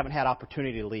that they haven't had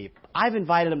opportunity to leave, I've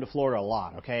invited them to Florida a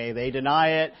lot. Okay, they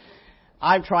deny it.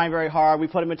 I'm trying very hard. We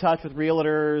put them in touch with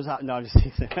realtors. No, I'm just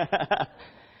teasing.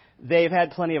 They've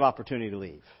had plenty of opportunity to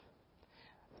leave.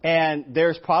 And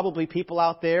there's probably people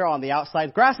out there on the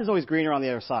outside. Grass is always greener on the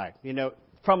other side,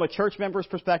 from a church member's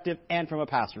perspective and from a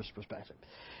pastor's perspective.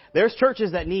 There's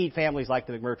churches that need families like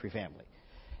the McMurtry family.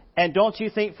 And don't you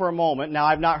think for a moment, now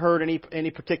I've not heard any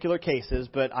particular cases,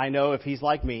 but I know if he's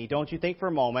like me, don't you think for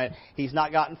a moment he's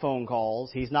not gotten phone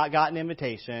calls, he's not gotten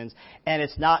invitations, and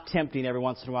it's not tempting every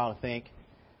once in a while to think,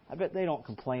 I bet they don't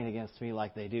complain against me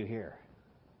like they do here.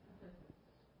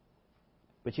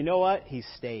 But you know what? He's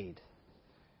stayed.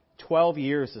 12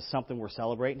 years is something we're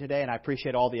celebrating today, and I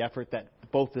appreciate all the effort that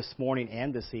both this morning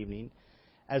and this evening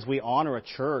as we honor a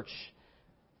church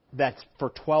that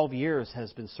for 12 years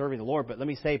has been serving the Lord. But let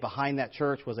me say, behind that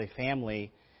church was a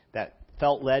family that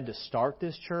felt led to start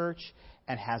this church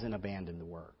and hasn't abandoned the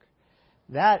work.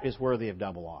 That is worthy of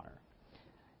double honor.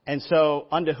 And so,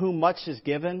 unto whom much is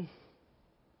given,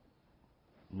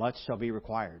 much shall be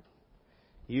required.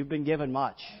 You've been given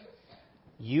much.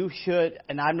 You should,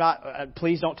 and I'm not,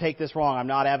 please don't take this wrong, I'm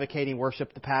not advocating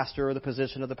worship the pastor or the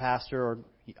position of the pastor, or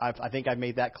I think I've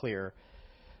made that clear.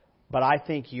 But I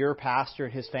think your pastor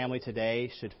and his family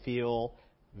today should feel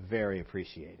very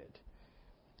appreciated.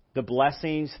 The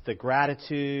blessings, the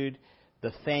gratitude,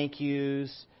 the thank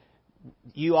yous.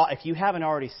 If you haven't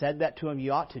already said that to them,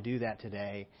 you ought to do that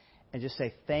today. And just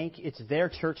say, it's their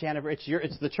church anniversary.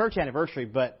 It's the church anniversary,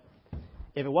 but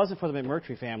if it wasn't for the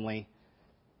McMurtry family,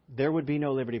 there would be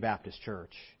no Liberty Baptist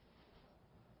Church.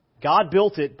 God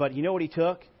built it, but you know what He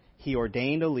took? He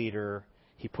ordained a leader.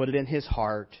 He put it in his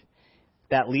heart.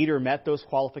 That leader met those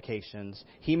qualifications.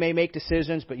 He may make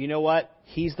decisions, but you know what?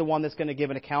 He's the one that's going to give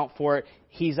an account for it.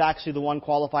 He's actually the one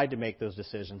qualified to make those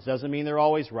decisions. Doesn't mean they're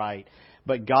always right.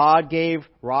 But God gave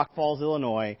Rock Falls,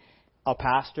 Illinois, a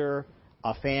pastor,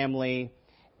 a family,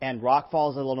 and Rock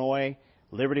Falls, Illinois,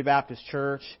 Liberty Baptist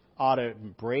Church ought to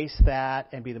embrace that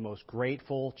and be the most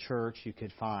grateful church you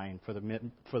could find for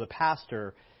the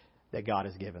pastor that God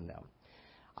has given them.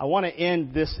 I want to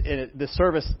end this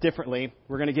service differently.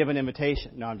 We're going to give an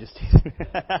invitation. No, I'm just teasing.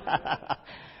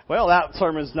 Well, that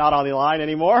sermon's not on the line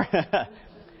anymore.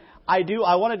 I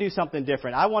want to do something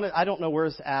different. I don't know,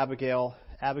 where's Abigail.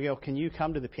 Abigail, can you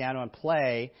come to the piano and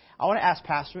play? I want to ask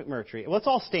Pastor McMurtry. Let's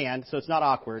all stand so it's not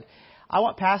awkward. I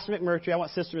want Pastor McMurtry, I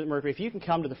want Sister McMurtry, if you can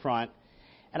come to the front.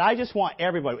 And I just want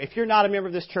everybody, if you're not a member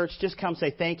of this church, just come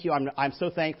say, thank you. I'm so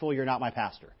thankful you're not my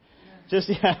pastor.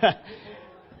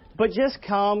 But just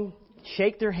come,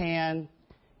 shake their hand,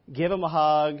 give them a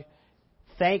hug,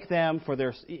 thank them for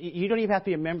their... You don't even have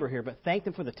to be a member here, but thank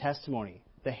them for the testimony,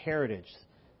 the heritage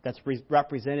that's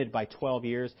represented by 12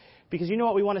 years. Because you know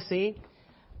what we want to see?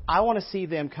 I want to see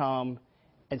them come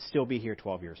and still be here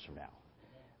 12 years from now.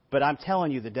 But I'm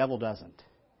telling you, the devil doesn't.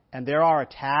 And there are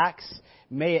attacks.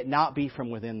 May it not be from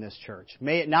within this church.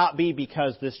 May it not be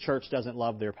because this church doesn't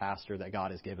love their pastor that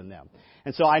God has given them.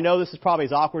 And so I know this is probably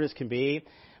as awkward as can be.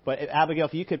 But Abigail,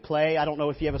 if you could play, I don't know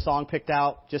if you have a song picked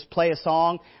out. Just play a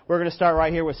song. We're going to start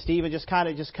right here with Stephen. Just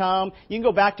come. You can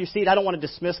go back to your seat. I don't want to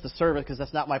dismiss the service because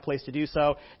that's not my place to do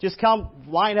so. Just come,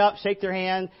 line up, shake their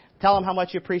hand, tell them how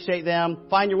much you appreciate them,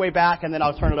 find your way back, and then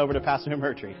I'll turn it over to Pastor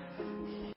McMurtry.